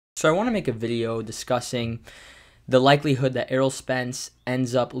So I want to make a video discussing the likelihood that Errol Spence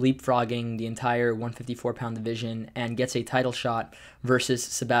ends up leapfrogging the entire 154-pound division and gets a title shot versus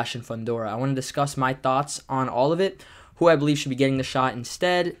Sebastian Fundora. I want to discuss my thoughts on all of it, who I believe should be getting the shot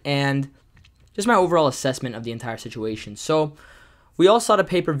instead, and just my overall assessment of the entire situation. So we all saw the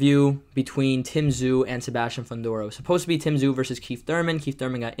pay-per-view between Tim Tszyu and Sebastian Fundora. It was supposed to be Tim Tszyu versus Keith Thurman. Keith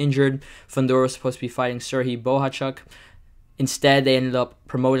Thurman got injured. Fundora was supposed to be fighting Serhii Bohachuk. Instead, they ended up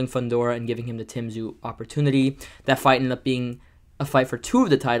promoting Fundora and giving him the Tim Tszyu opportunity. That fight ended up being a fight for two of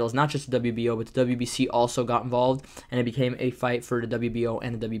the titles, not just the WBO, but the WBC also got involved, and it became a fight for the WBO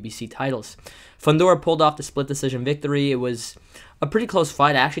and the WBC titles. Fundora pulled off the split decision victory. It was a pretty close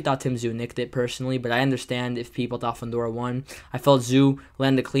fight. I actually thought Tim Tszyu nicked it personally, but I understand if people thought Fundora won. I felt Tszyu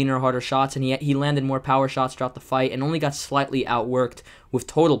landed cleaner, harder shots, and he landed more power shots throughout the fight and only got slightly outworked with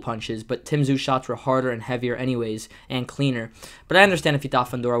total punches, but Tim Tszyu's shots were harder and heavier anyways and cleaner. But I understand if you thought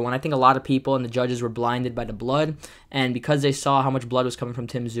Fundora won. I think a lot of people and the judges were blinded by the blood, and because they saw how much blood was coming from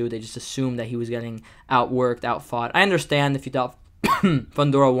Tim Tszyu, they just assumed that he was getting outworked, outfought. I understand if you thought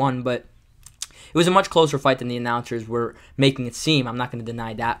Fundora won, but it was a much closer fight than the announcers were making it seem. I'm not going to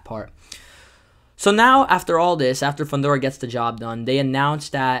deny that part. So now, after all this, after Fundora gets the job done, they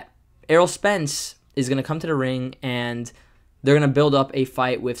announced that Errol Spence is going to come to the ring and they're going to build up a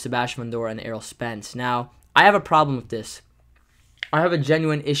fight with Sebastian Fundora and Errol Spence. Now, I have a problem with this. I have a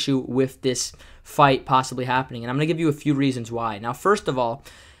genuine issue with this fight possibly happening, and I'm going to give you a few reasons why. Now, first of all,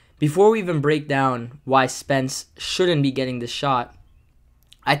 before we even break down why Spence shouldn't be getting this shot,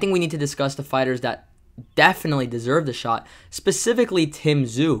 I think we need to discuss the fighters that definitely deserve the shot, specifically Tim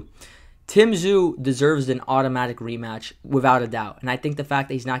Tszyu. Tim Tszyu deserves an automatic rematch without a doubt, and I think the fact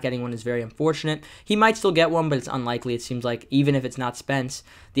that he's not getting one is very unfortunate. He might still get one, but it's unlikely. It seems like even if it's not Spence,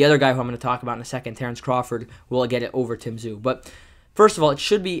 the other guy who I'm going to talk about in a second, Terence Crawford, will get it over Tim Tszyu. But first of all, it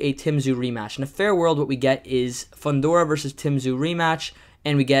should be a Tim Tszyu rematch. In a fair world, what we get is Fundora versus Tim Tszyu rematch,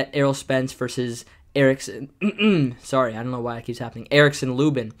 and we get Errol Spence versus Erickson. Sorry, I don't know why it keeps happening. Erickson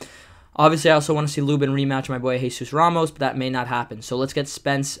Lubin. Obviously, I also want to see Lubin rematch my boy Jesus Ramos, but that may not happen. So let's get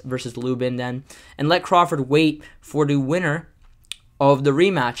Spence versus Lubin then, and let Crawford wait for the winner of the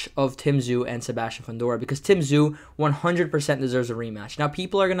rematch of Tim Tszyu and Sebastian Fundora, because Tim Tszyu 100% deserves a rematch. Now,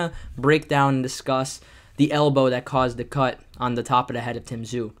 people are going to break down and discuss the elbow that caused the cut on the top of the head of Tim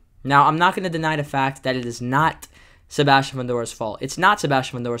Tszyu. Now, I'm not going to deny the fact that it is not Sebastian Fundora's fault. It's not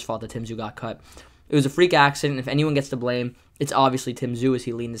Sebastian Fundora's fault that Tim Tszyu got cut. It was a freak accident. If anyone gets to blame, it's obviously Tim Tszyu as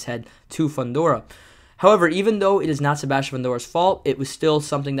he leaned his head to Fundora. However, even though it is not Sebastian Fundora's fault, it was still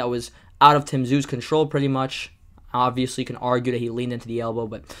something that was out of Tim Tszyu's control pretty much. Obviously, you can argue that he leaned into the elbow,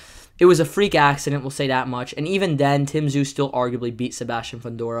 but it was a freak accident, we'll say that much. And even then, Tim Tszyu still arguably beat Sebastian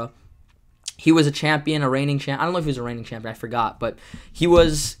Fundora. He was a champion, a reigning champ. I don't know if he was a reigning champion, I forgot, but he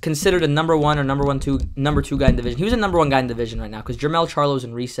was considered a number one or number two guy in the division. He was a number one guy in the division right now because Jermell Charlo's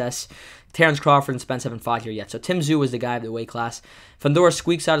in recess. Terence Crawford and Spence haven't fought here yet. So Tim Tszyu was the guy of the weight class. Fundora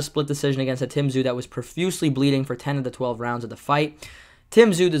squeaks out a split decision against a Tim Tszyu that was profusely bleeding for 10 of the 12 rounds of the fight.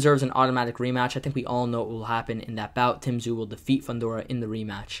 Tim Tszyu deserves an automatic rematch. I think we all know what will happen in that bout. Tim Tszyu will defeat Fundora in the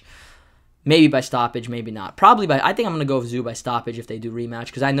rematch. Maybe by stoppage, maybe not. Probably by, I think I'm going to go with Tszyu by stoppage if they do rematch,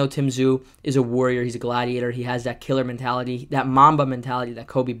 because I know Tim Tszyu is a warrior. He's a gladiator. He has that killer mentality, that Mamba mentality that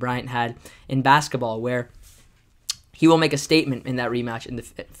Kobe Bryant had in basketball, where he will make a statement in that rematch and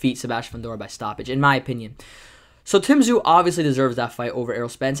defeat Sebastian Fundora by stoppage, in my opinion. So Tim Tszyu obviously deserves that fight over Errol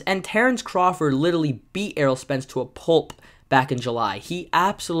Spence, and Terence Crawford literally beat Errol Spence to a pulp back in July. He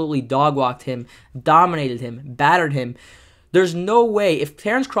absolutely dog-walked him, dominated him, battered him. There's no way, if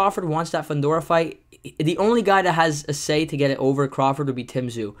Terence Crawford wants that Fundora fight, the only guy that has a say to get it over Crawford would be Tim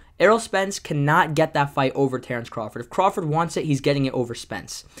Tszyu. Errol Spence cannot get that fight over Terence Crawford. If Crawford wants it, he's getting it over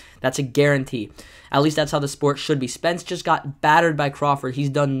Spence. That's a guarantee. At least that's how the sport should be. Spence just got battered by Crawford. He's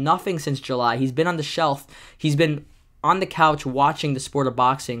done nothing since July. He's been on the shelf. He's been on the couch watching the sport of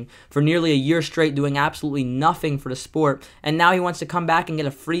boxing for nearly a year straight, doing absolutely nothing for the sport, and now he wants to come back and get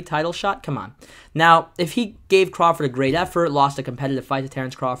a free title shot? Come on. Now, if he gave Crawford a great effort, lost a competitive fight to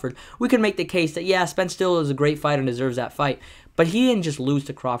Terence Crawford, we could make the case that, yeah, Spence still is a great fighter and deserves that fight, but he didn't just lose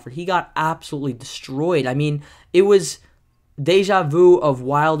to Crawford. He got absolutely destroyed. I mean, it was deja vu of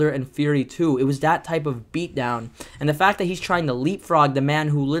Wilder and Fury 2. It was that type of beatdown, and the fact that he's trying to leapfrog the man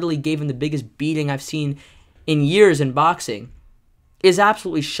who literally gave him the biggest beating I've seen in years in boxing is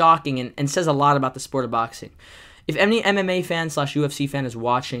absolutely shocking and says a lot about the sport of boxing. If any MMA fan / UFC fan is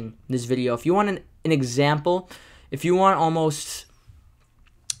watching this video, if you want an example, if you want almost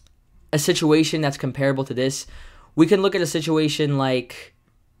a situation that's comparable to this, we can look at a situation like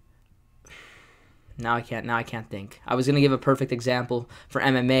Now I can't think. I was going to give a perfect example for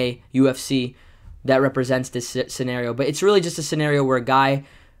MMA, UFC, that represents this scenario. But it's really just a scenario where a guy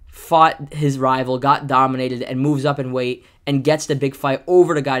fought his rival, got dominated, and moves up in weight and gets the big fight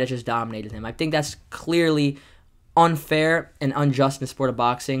over the guy that just dominated him. I think that's clearly unfair and unjust in the sport of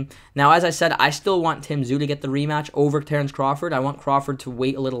boxing. Now, as I said, I still want Tim Tszyu to get the rematch over Terence Crawford. I want Crawford to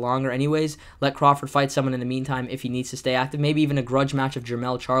wait a little longer anyways. Let Crawford fight someone in the meantime if he needs to stay active. Maybe even a grudge match of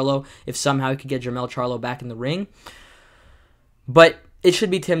Jermell Charlo if somehow he could get Jermell Charlo back in the ring. But it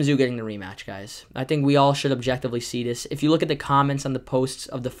should be Tim Tszyu getting the rematch, guys. I think we all should objectively see this. If you look at the comments on the posts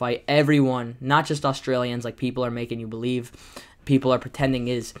of the fight, everyone, not just Australians like people are making you believe, people are pretending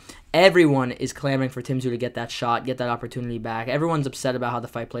is, everyone is clamoring for Tim Tszyu to get that shot, get that opportunity back. Everyone's upset about how the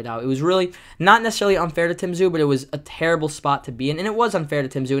fight played out. It was really not necessarily unfair to Tim Tszyu, but it was a terrible spot to be in. And it was unfair to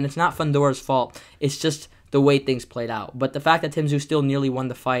Tim Tszyu, and it's not Fundora's fault. It's just the way things played out. But the fact that Tim Tszyu still nearly won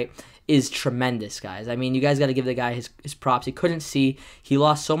the fight is tremendous, guys. I mean, you guys got to give the guy his props. He couldn't see. He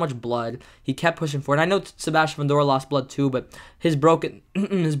lost so much blood. He kept pushing forward. I know Sebastian Fundora lost blood too, but his broken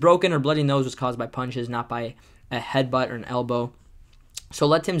or bloody nose was caused by punches, not by a headbutt or an elbow. So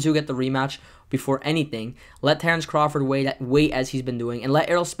let Tim Tszyu get the rematch before anything. Let Terence Crawford wait as he's been doing, and let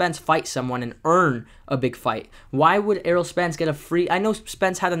Errol Spence fight someone and earn a big fight. Why would Errol Spence get a free... I know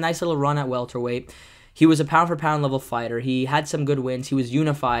Spence had a nice little run at welterweight. He was a pound-for-pound level fighter. He had some good wins. He was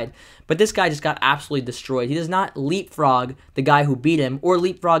unified. But this guy just got absolutely destroyed. He does not leapfrog the guy who beat him or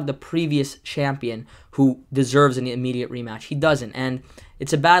leapfrog the previous champion who deserves an immediate rematch. He doesn't. And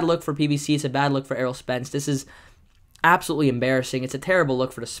it's a bad look for PBC. It's a bad look for Errol Spence. This is absolutely embarrassing. It's a terrible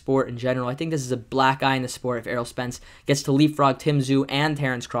look for the sport in general. I think this is a black eye in the sport if Errol Spence gets to leapfrog Tim Tszyu and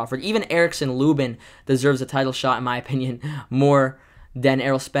Terence Crawford. Even Erickson Lubin deserves a title shot, in my opinion, more than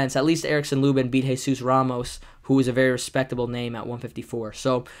Errol Spence. At least Erickson Lubin beat Jesus Ramos, who is a very respectable name at 154.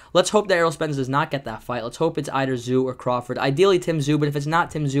 So let's hope that Errol Spence does not get that fight. Let's hope it's either Tszyu or Crawford. Ideally Tim Tszyu, but if it's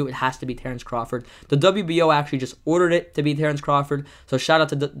not Tim Tszyu, it has to be Terence Crawford. The WBO actually just ordered it to be Terence Crawford, so shout out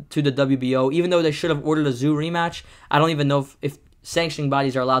to the WBO. Even though they should have ordered a Tszyu rematch, I don't even know if sanctioning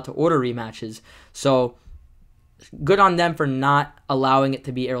bodies are allowed to order rematches. So good on them for not allowing it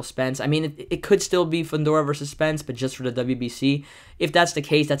to be Errol Spence. I mean, it could still be Fundora versus Spence, but just for the WBC. If that's the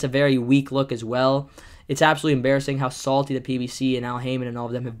case, that's a very weak look as well. It's absolutely embarrassing how salty the PBC and Al Heyman and all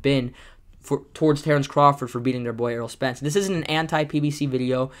of them have been towards Terence Crawford for beating their boy Errol Spence. This isn't an anti-PBC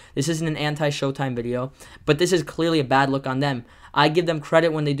video. This isn't an anti-Showtime video. But this is clearly a bad look on them. I give them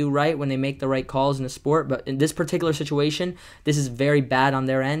credit when they do right, when they make the right calls in the sport. But in this particular situation, this is very bad on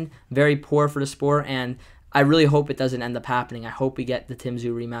their end, very poor for the sport, and I really hope it doesn't end up happening. I hope we get the Tim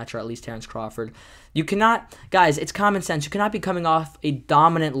Tszyu rematch or at least Terence Crawford. You cannot, guys, it's common sense. You cannot be coming off a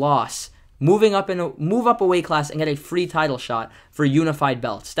dominant loss, move up a weight class and get a free title shot for unified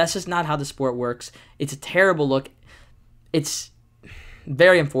belts. That's just not how the sport works. It's a terrible look. It's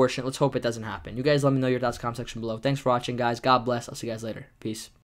very unfortunate. Let's hope it doesn't happen. You guys let me know your thoughts in the comment section below. Thanks for watching, guys. God bless. I'll see you guys later. Peace.